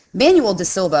Manuel De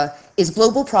Silva is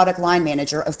Global Product Line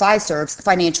Manager of Fiserv's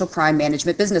Financial Crime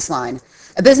Management business line,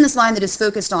 a business line that is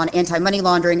focused on anti-money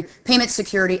laundering, payment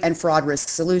security, and fraud risk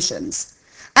solutions.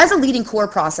 As a leading core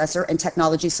processor and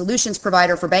technology solutions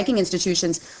provider for banking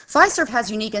institutions, Fiserv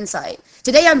has unique insight.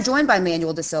 Today, I'm joined by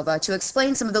Manuel De Silva to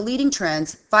explain some of the leading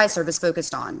trends Fiserv is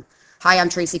focused on. Hi, I'm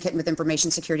Tracy Kitten with Information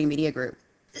Security Media Group.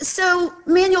 So,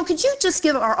 Manuel, could you just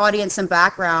give our audience some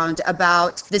background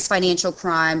about this financial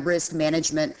crime risk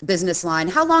management business line?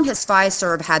 How long has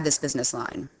Fiserv had this business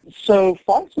line? So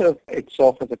Fiserv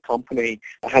itself as a company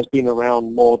has been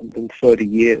around more than 30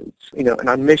 years. And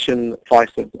our mission,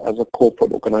 Fiserv as a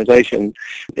corporate organization,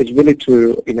 is really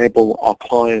to enable our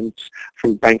clients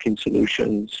through banking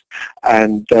solutions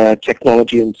and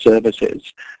technology and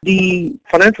services. The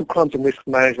financial crimes and risk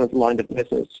management line of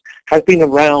business has been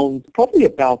around probably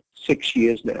about 6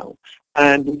 years now.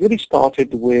 And we really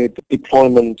started with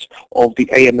deployment of the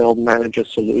AML Manager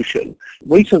solution.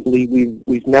 Recently,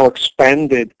 we've now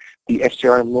expanded the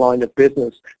FCRM line of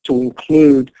business to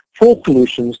include 4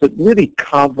 solutions that really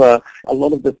cover a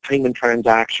lot of the payment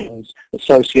transactions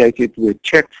associated with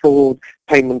check fraud,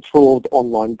 payment fraud,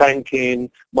 online banking,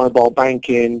 mobile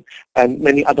banking, and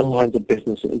many other lines of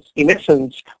businesses. In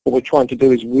essence, what we're trying to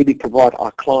do is really provide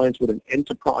our clients with an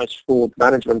enterprise fraud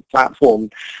management platform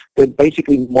that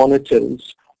basically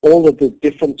monitors all of the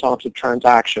different types of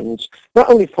transactions, not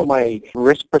only from a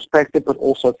risk perspective, but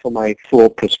also from a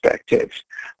fraud perspective.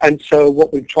 And so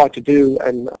what we've tried to do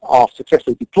and are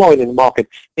successfully deployed in the market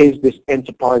is this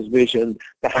enterprise vision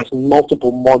that has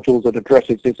multiple modules that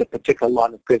addresses this a particular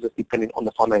line of business depending on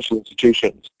the financial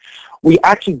institutions. We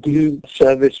actually do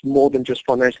service more than just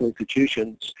financial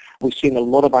institutions. We've seen a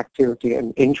lot of activity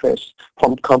and interest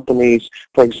from companies,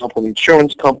 for example,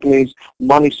 insurance companies,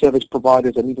 money service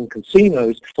providers, and even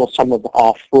casinos for some of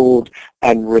our fraud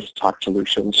and risk type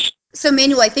solutions. So,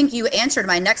 Manuel, I think you answered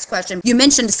my next question. You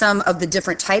mentioned some of the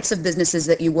different types of businesses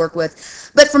that you work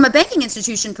with, but from a banking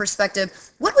institution perspective,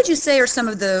 what would you say are some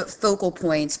of the focal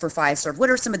points for Fiserv? What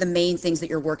are some of the main things that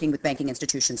you're working with banking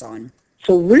institutions on?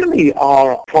 So really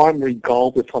our primary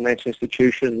goal with financial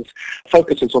institutions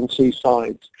focuses on 2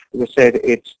 sides. As I said,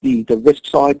 it's the risk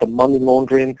side, the money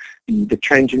laundering, the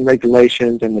changing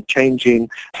regulations and the changing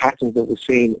patterns that we're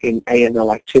seeing in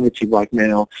AML activity right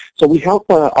now. So we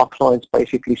help our clients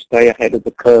basically stay ahead of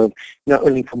the curve, not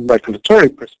only from a regulatory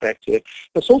perspective,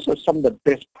 but also some of the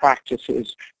best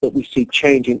practices that we see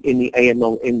changing in the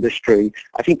AML industry.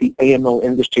 I think the AML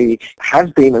industry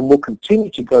has been and will continue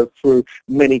to go through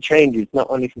many changes, not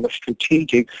only from a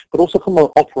strategic, but also from an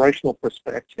operational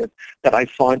perspective that I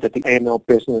find that the AML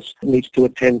business needs to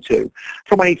attend to.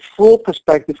 From a fraud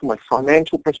perspective, from a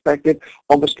financial perspective,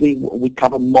 obviously we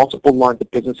cover multiple lines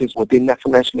of businesses within that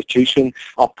financial institution.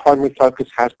 Our primary focus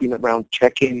has been around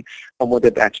checking, on whether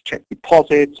that's check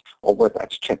deposits or whether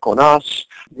that's check on us.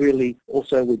 Really,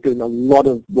 also we're doing a lot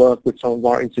of work with some of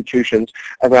our institutions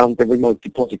around the remote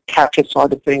deposit capture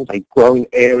side of things, a growing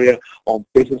area of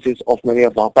businesses of many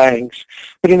of our banks.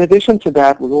 But in addition to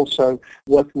that, we're also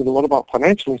working with a lot of our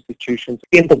financial institutions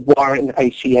in the wire and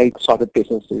ACH side of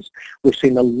businesses. We've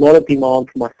seen a lot of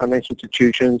demand from our financial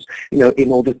institutions,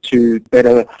 in order to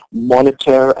better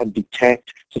monitor and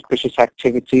detect suspicious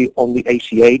activity on the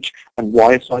ACH and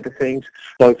wire side of things,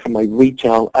 both from a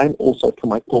retail and also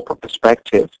from a corporate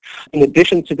perspective. In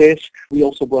addition to this, we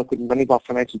also work with many of our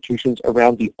financial institutions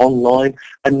around the online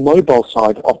and mobile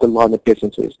side of the line of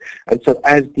businesses. And so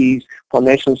as these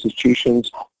financial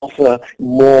institutions offer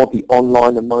more the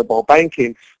online and mobile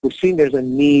banking, we've seen there's a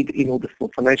need in order for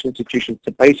financial institutions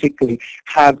to basically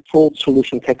have fraud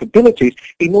solution capabilities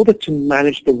in order to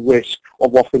manage the risk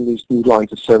of offering these new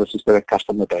lines of services to their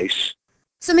customer base.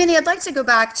 So, Manny, I'd like to go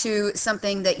back to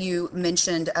something that you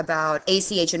mentioned about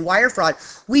ACH and wire fraud.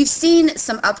 We've seen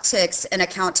some upticks in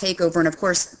account takeover, and of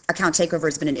course, account takeover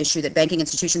has been an issue that banking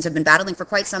institutions have been battling for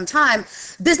quite some time.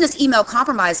 Business email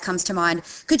compromise comes to mind.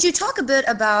 Could you talk a bit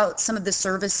about some of the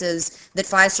services that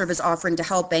Fiserv is offering to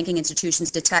help banking institutions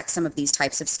detect some of these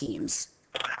types of schemes?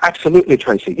 Absolutely,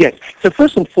 Tracy. Yes. So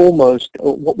first and foremost,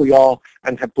 what we are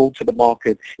and have brought to the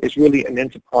market is really an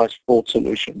enterprise fraud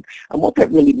solution. And what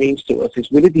that really means to us is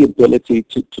really the ability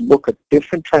to look at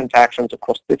different transactions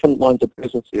across different lines of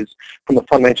businesses from a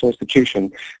financial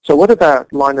institution. So whether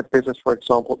that line of business, for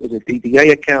example, is a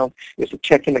DDA account, is a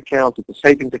checking account, is a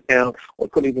savings account, or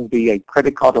it could even be a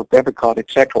credit card or debit card,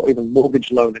 etc., or even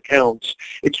mortgage loan accounts,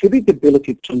 it's really the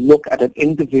ability to look at an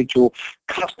individual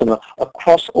customer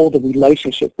across all the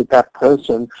relationships relationship that that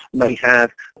person may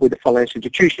have with a financial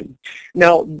institution.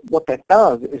 Now, what that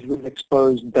does is really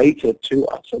expose data to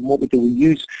us. And what we do, we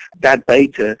use that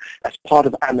data as part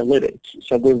of analytics.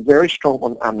 So we're very strong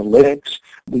on analytics.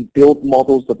 We build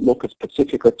models that look at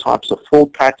specific types of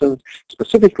fraud patterns,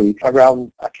 specifically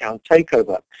around account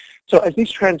takeover. So as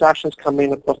these transactions come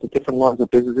in across the different lines of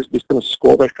businesses, we're going to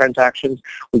score those transactions.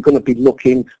 We're going to be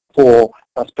looking for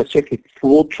specific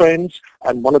fraud trends,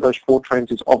 and one of those fraud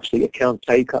trends is obviously account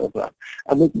takeover.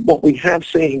 And what we have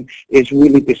seen is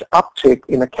really this uptick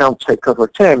in account takeover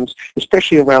attempts,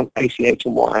 especially around ACH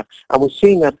and wire. And we're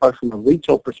seeing that both from a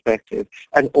retail perspective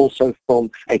and also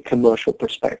from a commercial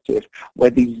perspective, where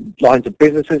these lines of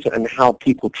businesses and how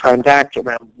people transact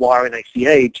around wire and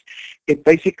ACH, it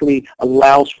basically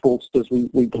allows fraudsters,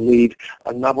 we believe,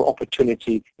 another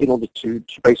opportunity in order to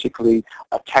basically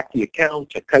attack the account,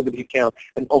 take over the account,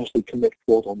 and obviously commit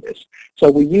fraud on this. So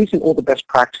we're using all the best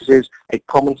practices, a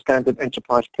common standard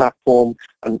enterprise platform,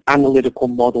 an analytical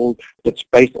model that's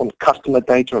based on customer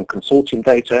data and consortium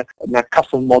data, and that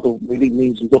customer model really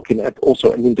means looking at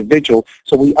also an individual,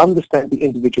 so we understand the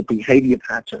individual behavior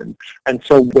pattern. And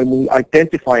so when we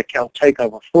identify account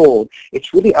takeover fraud,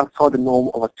 it's really outside the norm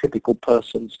of a typical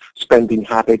person's spending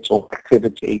habits or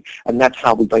activity, and that's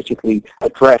how we basically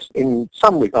address, in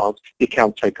some regards, the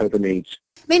account takeover needs.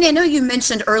 Manny, I know you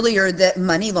mentioned earlier that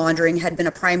money laundering had been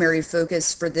a primary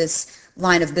focus for this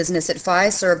line of business at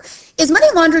Fiserv. Is money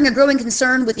laundering a growing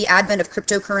concern with the advent of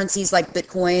cryptocurrencies like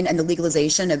Bitcoin and the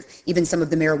legalization of even some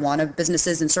of the marijuana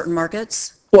businesses in certain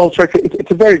markets? Well,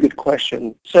 it's a very good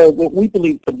question. So we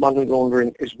believe that money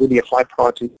laundering is really a high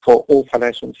priority for all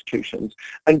financial institutions,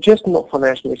 and just not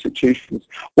financial institutions.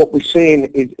 What we're seeing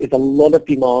is a lot of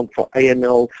demand for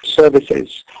AML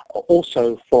services,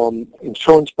 also from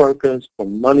insurance brokers,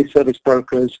 from money service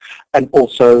brokers, and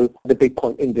also the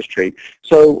Bitcoin industry.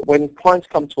 So when clients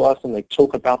come to us and they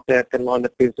talk about their line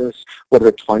of business, whether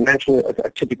it's a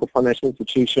typical financial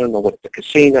institution, or whether it's a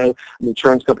casino, an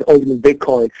insurance company, or even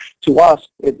Bitcoin, to us,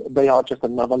 they are just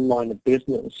another line of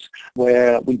business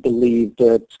where we believe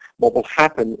that what will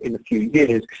happen in a few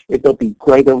years is there'll be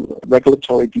greater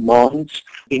regulatory demands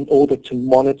in order to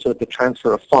monitor the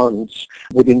transfer of funds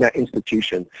within that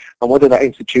institution. And whether that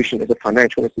institution is a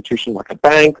financial institution like a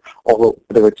bank, or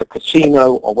whether it's a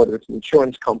casino, or whether it's an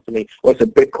insurance company, or it's a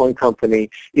Bitcoin company,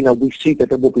 we see that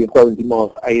there will be a growing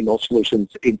demand for AML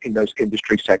solutions in those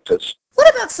industry sectors.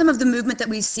 What about some of the movement that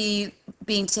we see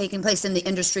being taken place in the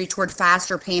industry toward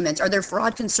faster payments? Are there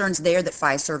fraud concerns there that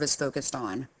Fiserv is focused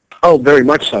on? Oh, very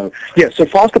much so. Yeah, so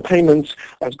faster payments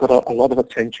has got a lot of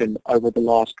attention over the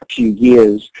last few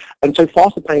years. And so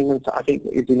faster payments, I think,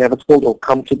 is inevitable. They'll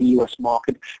come to the U.S.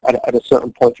 market at a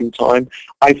certain point in time.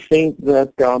 I think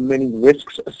that there are many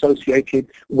risks associated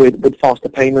with faster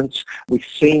payments. We've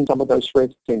seen some of those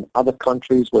risks in other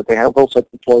countries where they have also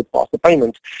deployed faster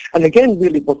payments. And again,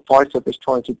 really what Fiserv is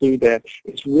trying to do there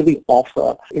is really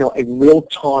offer, a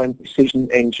real-time decision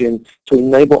engine to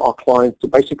enable our clients to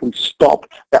basically stop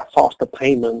that faster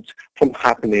payment from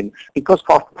happening. Because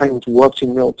faster payments works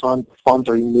in real time, funds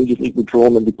are immediately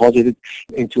withdrawn and deposited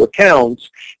into accounts,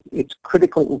 it's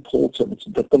critically important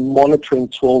that the monitoring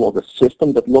tool or the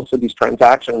system that looks at these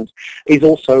transactions is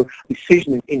also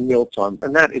decisioning in real time.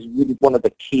 And that is really one of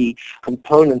the key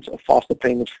components of faster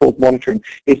payments fraud monitoring,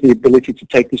 is the ability to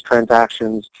take these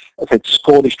transactions,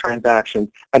 score these transactions,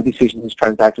 and decision these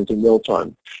transactions in real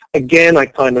time. Again, I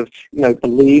kind of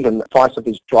believe, and Fiserv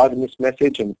is driving this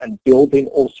message and building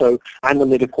also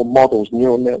analytical models,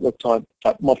 neural network type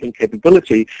modeling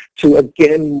capability to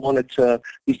again monitor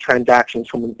these transactions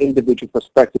from an individual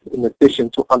perspective, in addition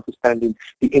to understanding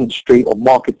the industry or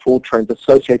market fraud trends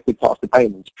associated with faster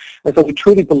payments. And so we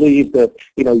truly believe that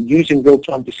using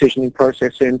real-time decisioning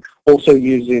processing, also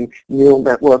using neural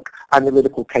network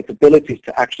analytical capabilities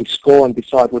to actually score and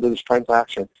decide whether this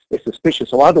transaction is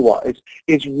suspicious or otherwise,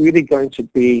 is really going to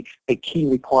be a key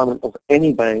requirement of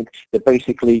any bank that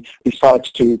basically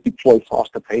decides to deploy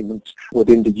faster payments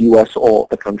within the U.S. or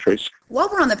the countries. While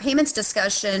we're on the payments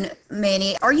discussion,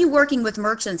 Manny, are you working with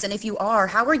merchants? And if you are,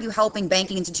 how are you helping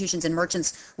banking institutions and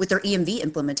merchants with their EMV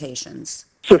implementations?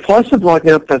 So Fiserv right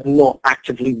now does not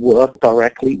actively work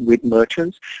directly with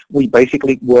merchants. We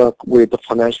basically work with the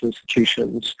financial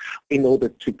institutions in order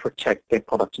to protect their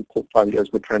products and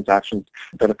portfolios with transactions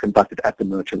that are conducted at the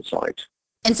merchant site.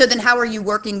 And so then how are you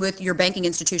working with your banking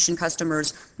institution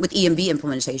customers with EMV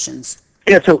implementations?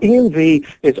 Yeah, so EMV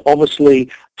is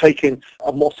obviously taken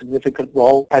a more significant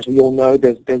role. As we all know,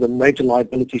 there's a major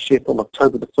liability shift on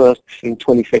October the 1st in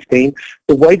 2015.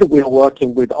 The way that we are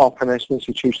working with our financial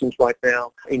institutions right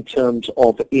now in terms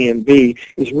of EMV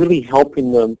is really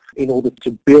helping them in order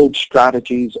to build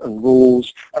strategies and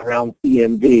rules around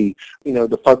EMV.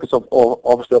 The focus of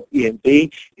obviously of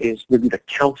EMV is really the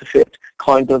counterfeit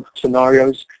kind of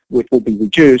scenarios, which will be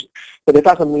reduced, but it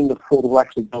doesn't mean the fraud will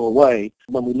actually go away.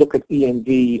 When we look at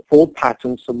EMV fraud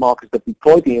patterns for markets that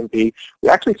deploy EMV, we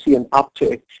actually see an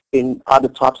uptick in other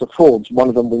types of frauds. One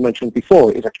of them we mentioned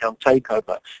before is account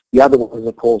takeover. The other one,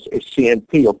 of course, is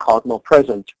CNP or card not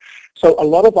present. So a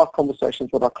lot of our conversations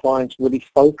with our clients really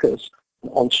focus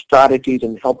on strategies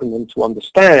and helping them to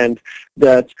understand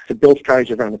that to build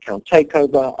strategies around account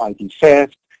takeover, ID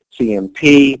theft,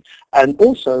 CMP, and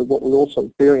also what we're also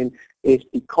doing is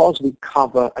because we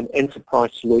cover an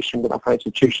enterprise solution with our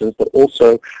institutions that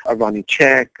also are running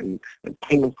check and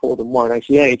payment fraud and wire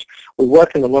ACH, we're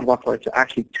working a lot of our clients to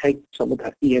actually take some of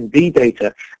that EMV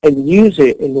data and use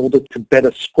it in order to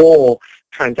better score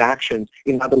transactions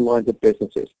in other lines of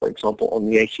businesses, for example, on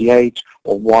the ACH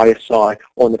or wire side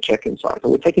or on the check-in side. So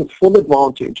we're taking full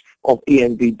advantage of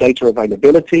EMV data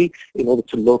availability in order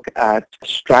to look at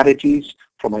strategies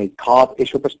from a card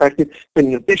issue perspective. But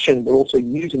in addition, we're also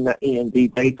using that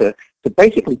EMV data to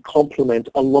basically complement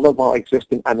a lot of our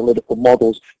existing analytical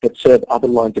models that serve other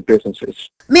lines of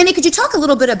businesses. Manny, could you talk a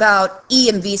little bit about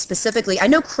EMV specifically? I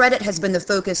know credit has been the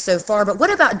focus so far, but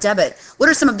what about debit? What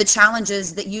are some of the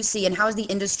challenges that you see, and how is the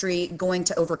industry going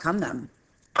to overcome them?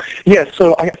 Yeah,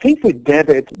 so I think with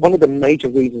debit, one of the major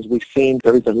reasons we've seen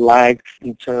there is a lag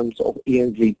in terms of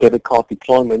EMV debit card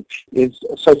deployment is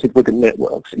associated with the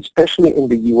networks, especially in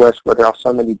the US where there are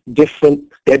so many different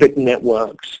debit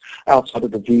networks outside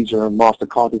of the Visa and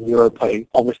MasterCard and Europay,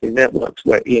 obviously networks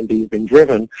where EMV has been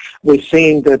driven. We're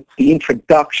seeing that the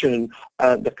introduction,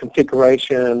 the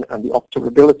configuration and the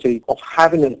operability of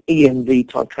having an EMV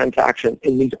type transaction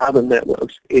in these other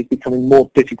networks is becoming more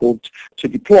difficult to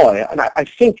deploy. And I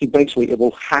think eventually it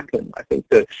will happen. I think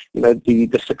that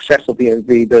the success of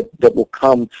EMV that will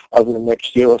come over the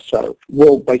next year or so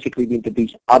will basically mean that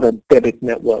these other debit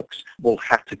networks will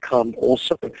have to come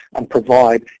also and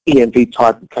provide EMV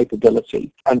type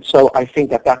capability. And so I think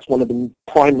that that's one of the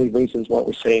primary reasons why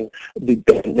we're seeing the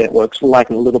debit networks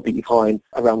lagging a little bit behind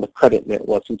around the credit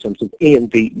networks in terms of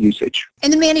EMV usage.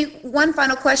 And then Manny, one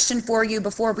final question for you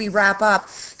before we wrap up.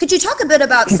 Could you talk a bit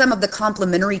about some of the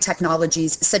complementary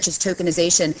technologies such as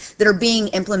tokenization that are being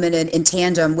implemented in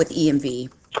tandem with EMV?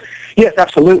 Yes,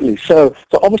 absolutely. So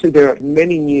obviously there are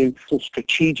many new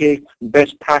strategic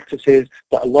best practices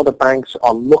that a lot of banks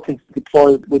are looking to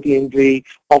deploy with EMV.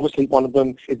 Obviously one of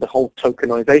them is the whole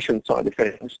tokenization side of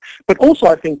things. But also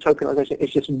I think tokenization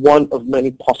is just one of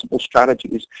many possible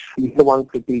strategies. The other one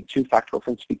could be two-factor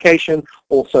authentication.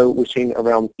 Also we're seeing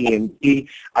around EMV.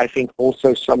 I think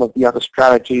also some of the other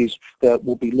strategies that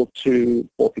will be looked to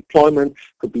for deployment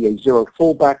could be a zero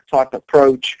fallback type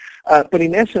approach. But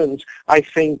in essence, I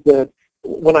think that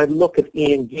when I look at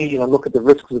EMV and I look at the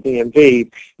risks of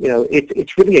EMV,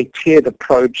 it's really a tiered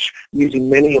approach using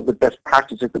many of the best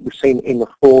practices that we've seen in the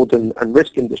fraud and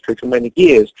risk industry for many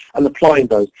years and applying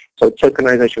those. So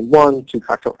tokenization one,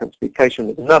 two-factor authentication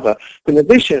is another. But in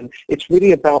addition, it's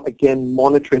really about, again,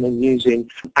 monitoring and using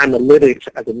analytics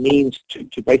as a means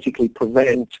to basically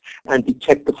prevent and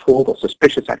detect the fraud or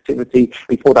suspicious activity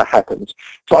before that happens.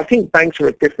 So I think banks are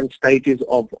at different stages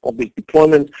of these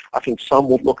deployments. I think some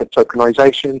will look at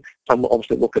tokenization. Some will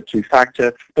obviously look at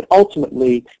two-factor, but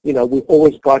ultimately, we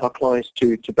always guide our clients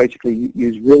to basically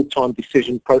use real-time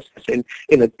decision processing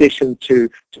in addition to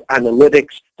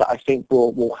analytics that I think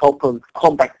will help them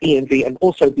combat EMV and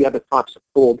also the other types of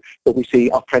fraud that we see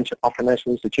our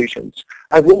financial institutions.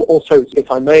 I will also, if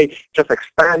I may, just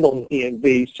expand on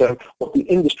EMV. So what the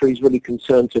industry is really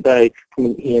concerned today from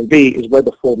an EMV is where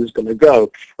the fraud is going to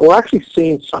go. And we're actually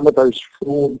seeing some of those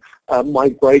fraud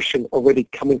migration already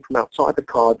coming from outside the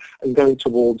card and going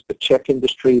towards the check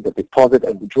industry, the deposit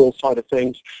and withdrawal side of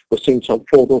things. We're seeing some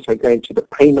fraud also going to the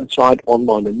payment side,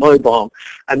 online and mobile.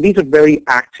 And these are very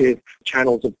active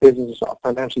channels of business our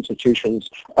financial institutions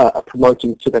are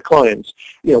promoting to their clients.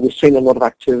 We're seeing a lot of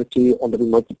activity on the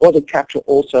remote deposit capture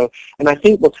also. And I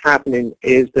think what's happening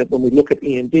is that when we look at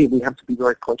EMV, we have to be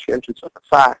very conscientious of the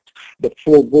fact that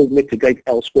fraud will mitigate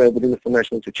elsewhere within the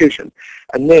financial institution.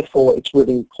 And therefore, it's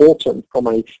really important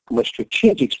important from a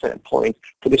strategic standpoint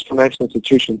for this financial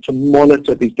institution to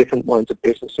monitor these different lines of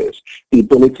businesses, the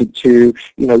ability to,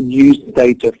 use the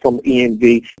data from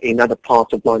ENV in other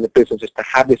parts of line of businesses to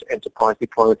have this enterprise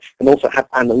deployment and also have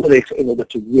analytics in order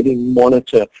to really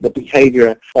monitor the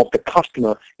behavior of the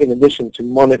customer in addition to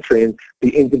monitoring the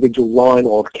individual line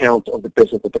or account of the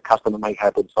business that the customer may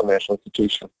have with the financial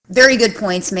institution. Very good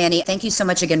points, Manny. Thank you so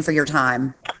much again for your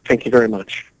time. Thank you very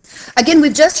much. Again,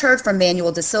 we've just heard from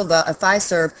Manuel Da Silva of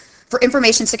Fiserv. For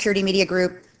Information Security Media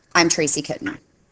Group, I'm Tracy Kitten.